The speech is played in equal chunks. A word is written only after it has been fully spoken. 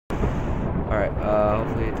Alright,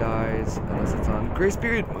 hopefully it dies. Unless it's on Grace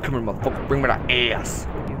Period. Come here, motherfucker. Bring me that ass.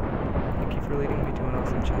 Thank you for leading me to an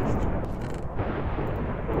awesome chest.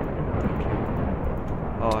 Thank you.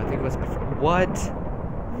 Oh, I think it was my friend. What?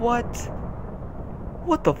 What?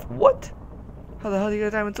 What the what? How the hell did you get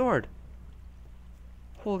a diamond sword?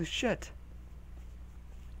 Holy shit.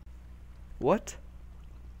 What?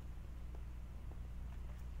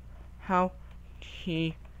 How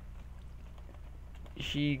he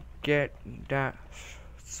get that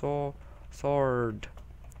sword?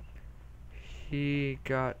 He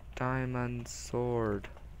got diamond sword.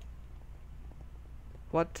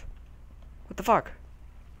 What? What the fuck?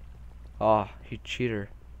 Oh, he cheater.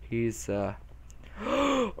 He's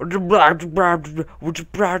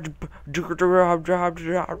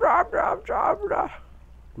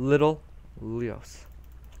Little Leos.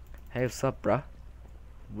 Hey, what's up, bruh?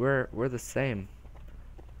 We're the same,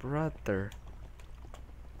 brother.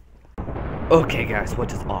 Okay, guys,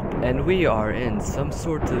 what is up? And we are in some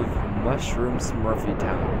sort of mushroom Smurfy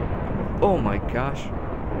town. Oh my gosh!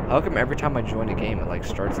 How come every time I join a game, it like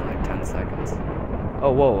starts in like 10 seconds?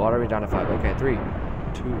 Oh, whoa! Already down to 5. Okay, 3,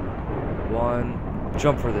 2, 1.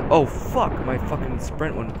 Jump for the. Oh fuck! My fucking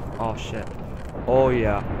sprint one. Oh shit. Oh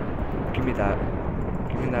yeah. Give me that.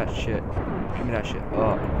 Give me that shit. Give me that shit.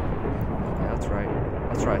 Oh. Yeah, that's right.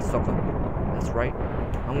 That's right, sucker. That's right.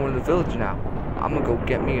 I'm going to the village now. I'm gonna go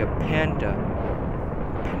get me a panda.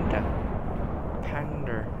 Panda.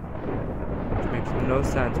 Which makes no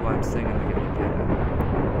sense why I'm singing to get me a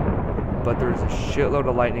panda. But there's a shitload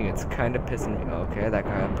of lightning. It's kind of pissing me. Okay, that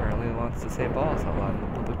guy apparently wants to say balls out loud in the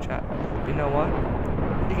public chat. You know what?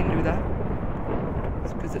 He can do that.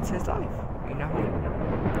 It's because it's his life. You know what I mean?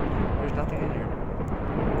 There's nothing in here.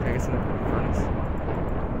 I guess in the furnace.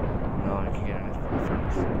 No, I can get in the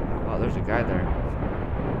furnace. Oh, there's a guy there.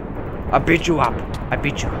 I beat you up. I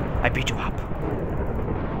beat you. I beat you up.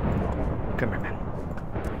 Come here, man.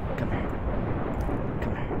 Come here.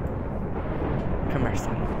 Come here. Come here,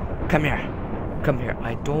 son. Come here. Come here.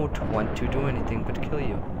 I don't want to do anything but kill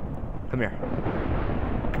you. Come here.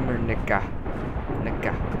 Come here, Nika.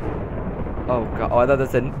 Nika. Oh god. Oh, I thought that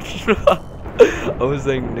said. I was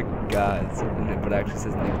saying Nick Guys, but it actually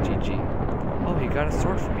says Nick GG. Oh, he got a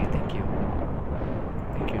sword for me. Thank you.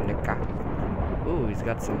 Thank you, Nika. Ooh, he's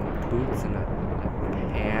got some boots and a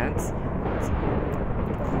pants. Some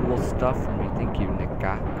cool stuff for me. Thank you,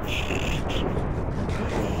 Nika.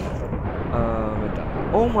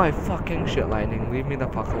 Oh my fucking shit, lightning. Leave me the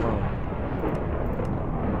fuck alone.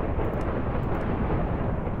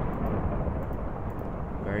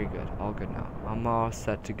 Very good. All good now. I'm all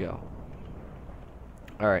set to go.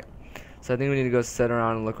 Alright. So I think we need to go sit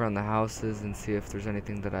around and look around the houses and see if there's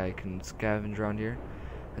anything that I can scavenge around here.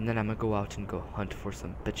 And then I'm gonna go out and go hunt for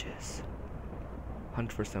some bitches.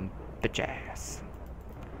 Hunt for some bitches.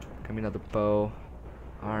 Give me another bow.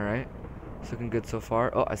 Alright. It's looking good so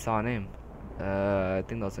far. Oh, I saw a name. I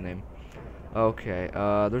think that was a name. Okay.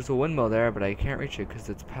 There's a windmill there, but I can't reach it because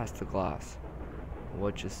it's past the glass.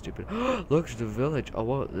 Which is stupid. Look, there's the village. Oh,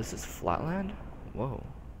 whoa. This is flatland? Whoa.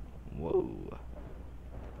 Whoa.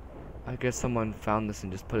 I guess someone found this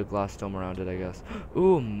and just put a glass dome around it, I guess.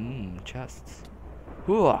 Ooh, chests.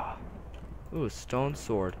 Ooh, ooh, stone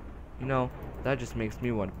sword. You know, that just makes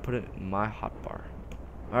me want to put it in my hotbar.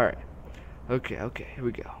 Alright. Okay, here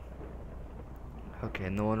we go. Okay,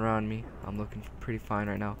 no one around me. I'm looking pretty fine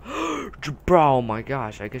right now. Bro, oh my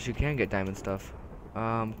gosh, I guess you can get diamond stuff.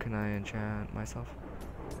 Can I enchant myself?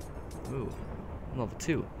 Ooh, I'm level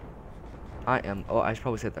 2. Oh, I should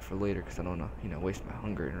probably save that for later because I don't want to, you know, waste my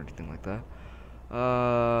hunger or anything like that.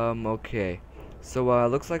 Okay. So,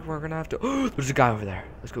 looks like we're gonna have to. There's a guy over there.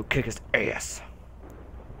 Let's go kick his ass.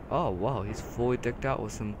 Oh, wow, he's fully decked out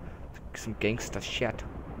with some gangsta shit.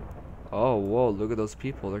 Oh, whoa, look at those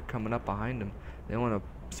people. They're coming up behind him. They want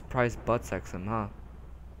to surprise butt sex him, huh?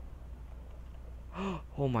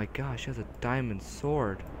 Oh my gosh, he has a diamond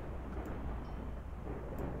sword.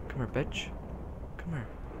 Come here, bitch. Come here.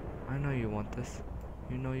 I know you want this.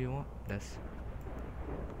 You know you want this.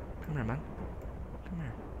 Come here, man. Come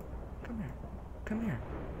here. Come here. Come here.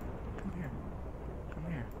 Come here. Come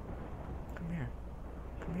here. Come here.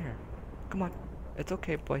 Come here. Come on. It's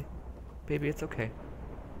okay, boy. Baby, it's okay.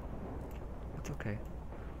 It's okay.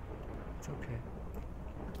 It's okay.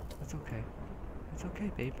 It's okay. It's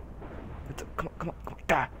okay, babe. Come on, come on, come on.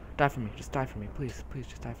 Die. Die for me. Just die for me. Please, please,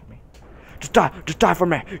 just die for me. Just die. Just die for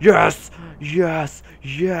me. Yes. Yes.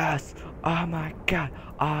 Yes. Oh my god.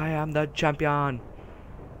 I am the champion.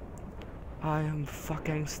 I am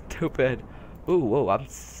fucking stupid. Ooh, whoa.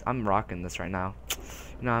 I'm rocking this right now.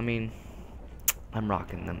 You know what I mean? I'm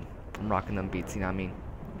rocking them. I'm rocking them beats. You know what I mean?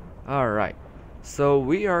 Alright. So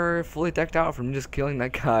we are fully decked out from just killing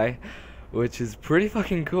that guy, which is pretty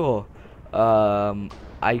fucking cool.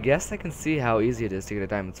 I guess I can see how easy it is to get a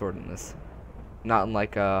diamond sword in this. Not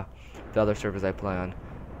unlike the other servers I play on.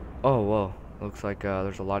 Oh, whoa. Looks like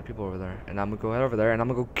there's a lot of people over there. And I'm gonna go head over there and I'm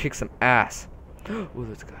gonna go kick some ass. Ooh,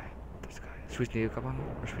 there's a guy. There's a guy. Should we sneak up on him?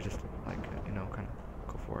 Or should we just, like, you know, kind of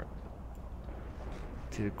go for it?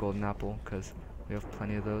 See the golden apple, because we have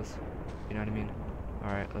plenty of those. You know what I mean?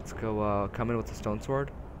 Alright, let's go come in with the stone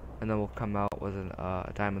sword. And then we'll come out with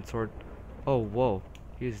a diamond sword. Oh, whoa.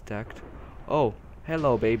 He's decked. Oh,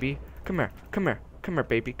 hello, baby. Come here. Come here. Come here,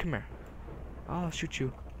 baby. Come here. I'll shoot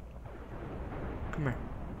you. Come here.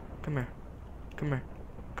 Come here. Come here.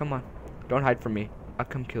 Come on. Don't hide from me. I'll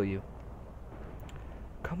come kill you.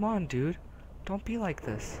 Come on, dude. Don't be like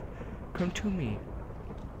this. Come to me.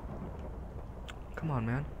 Come on,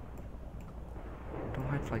 man. Don't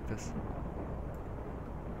hide like this.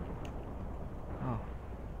 Oh,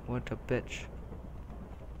 what a bitch.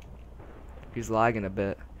 He's lagging a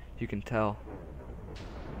bit. You can tell.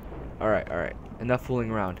 Alright, alright. Enough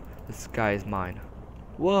fooling around. This guy is mine.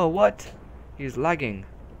 Whoa, what? He's lagging.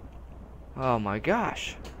 Oh my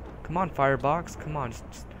gosh. Come on, Firebox. Come on,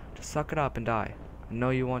 just suck it up and die. I know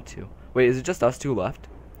you want to. Wait, is it just us two left?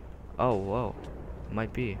 Oh, whoa.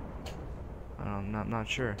 Might be. I'm not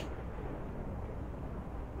sure.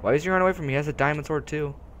 Why is he running away from me? He has a diamond sword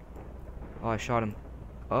too. Oh, I shot him.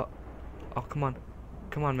 Oh. Oh, come on.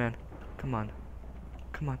 Come on, man. Come on.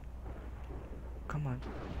 Come on. Come on.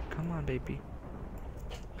 Come on, baby.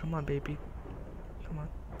 Come on, baby. Come on.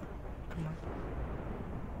 Come on.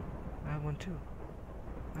 I have one too.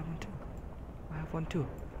 I have one too. I have one too.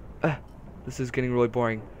 This is getting really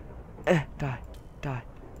boring. Die. Die. Die.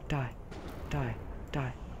 Die.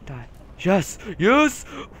 Die. Die. Yes! Yes!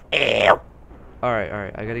 Alright,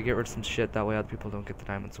 alright. I gotta get rid of some shit. That way other people don't get the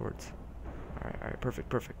diamond swords. Alright. Perfect,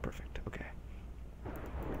 perfect, perfect. Okay.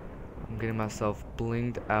 I'm getting myself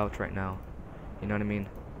blinged out right now. You know what I mean?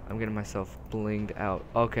 I'm getting myself blinged out.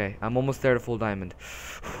 Okay, I'm almost there to full diamond.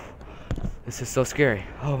 This is so scary.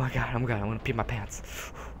 Oh my god, I'm gonna pee my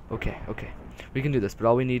pants. Okay, okay. We can do this, but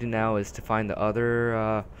all we need now is to find the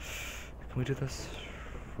other, can we do this?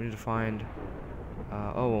 We need to find,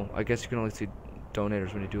 oh, I guess you can only see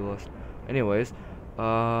donators when you do list. Anyways,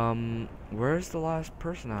 where's the last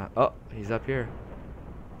person at? Oh, he's up here.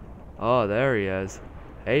 Oh, there he is.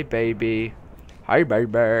 Hey, baby. Hi,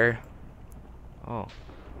 baby. Oh.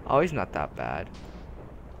 Oh, he's not that bad.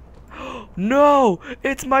 No!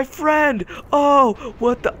 It's my friend! Oh,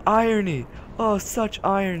 what the irony! Oh, such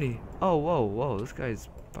irony. Oh, whoa, whoa. This guy's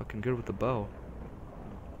fucking good with the bow.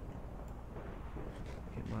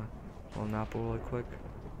 Get my golden apple really quick.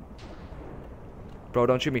 Bro,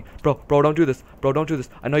 don't shoot me. Bro, don't do this. Bro, don't do this.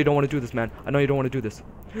 I know you don't want to do this, man. I know you don't want to do this.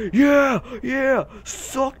 Yeah! Yeah!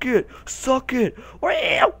 Suck it! Suck it!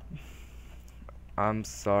 I'm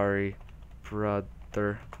sorry,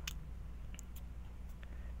 brother.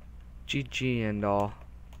 GG and all.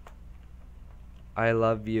 I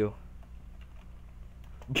love you.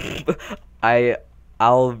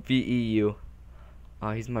 I'll VE you.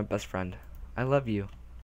 Oh, he's my best friend. I love you.